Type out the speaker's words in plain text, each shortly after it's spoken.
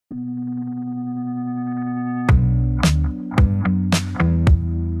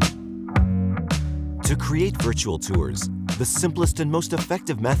To create virtual tours, the simplest and most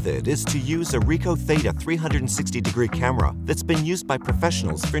effective method is to use a RICOH THETA 360-degree camera that's been used by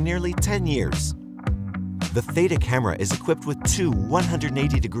professionals for nearly 10 years. The Theta camera is equipped with two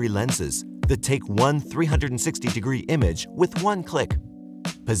 180-degree lenses that take one 360-degree image with one click.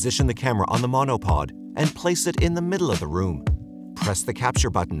 Position the camera on the monopod and place it in the middle of the room. Press the capture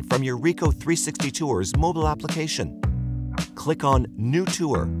button from your RICOH360 Tours mobile application. Click on New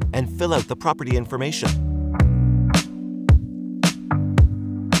Tour and fill out the property information.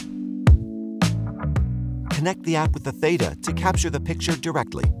 Connect the app with the Theta to capture the picture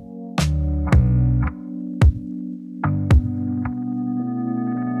directly.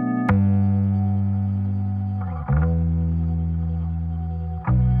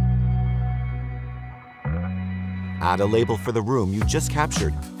 Add a label for the room you just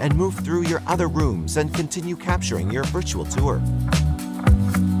captured and move through your other rooms and continue capturing your virtual tour.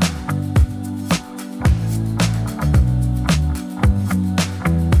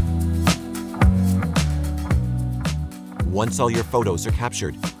 Once all your photos are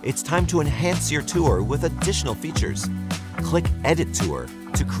captured, it's time to enhance your tour with additional features. Click Edit Tour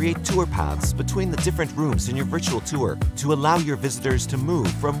to create tour paths between the different rooms in your virtual tour to allow your visitors to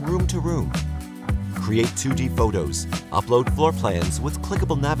move from room to room. Create 2D photos, upload floor plans with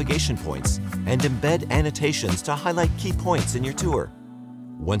clickable navigation points, and embed annotations to highlight key points in your tour.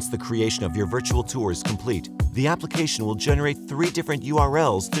 Once the creation of your virtual tour is complete, the application will generate 3 different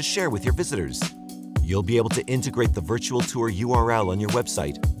URLs to share with your visitors. You'll be able to integrate the virtual tour URL on your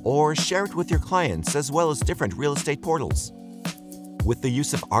website or share it with your clients as well as different real estate portals. With the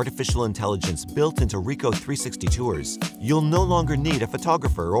use of artificial intelligence built into RICOH360 Tours, you'll no longer need a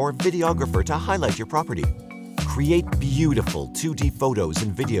photographer or videographer to highlight your property. Create beautiful 2D photos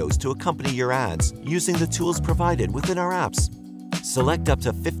and videos to accompany your ads using the tools provided within our apps. Select up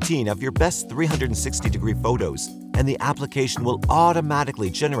to 15 of your best 360-degree photos, and the application will automatically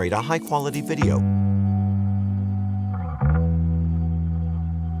generate a high-quality video.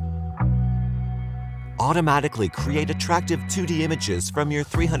 Automatically create attractive 2D images from your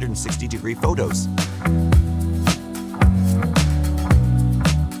 360-degree photos.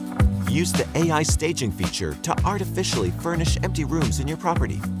 Use the AI staging feature to artificially furnish empty rooms in your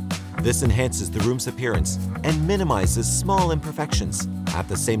property. This enhances the room's appearance and minimizes small imperfections, at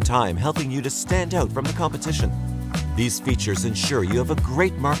the same time helping you to stand out from the competition. These features ensure you have a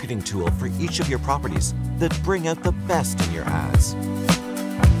great marketing tool for each of your properties that bring out the best in your ads.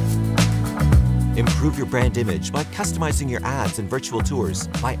 Improve your brand image by customizing your ads and virtual tours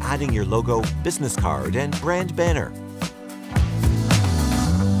by adding your logo, business card, and brand banner.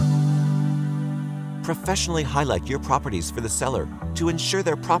 Professionally highlight your properties for the seller to ensure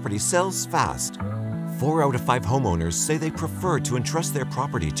their property sells fast. 4 out of 5 homeowners say they prefer to entrust their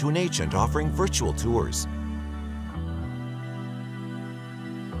property to an agent offering virtual tours.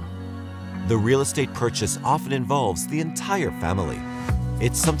 The real estate purchase often involves the entire family.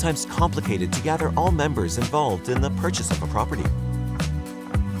 It's sometimes complicated to gather all members involved in the purchase of a property.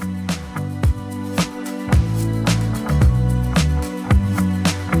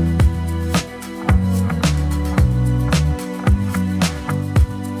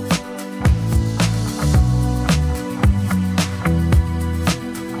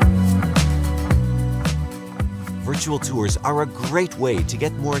 Virtual tours are a great way to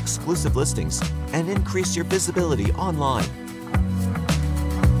get more exclusive listings and increase your visibility online.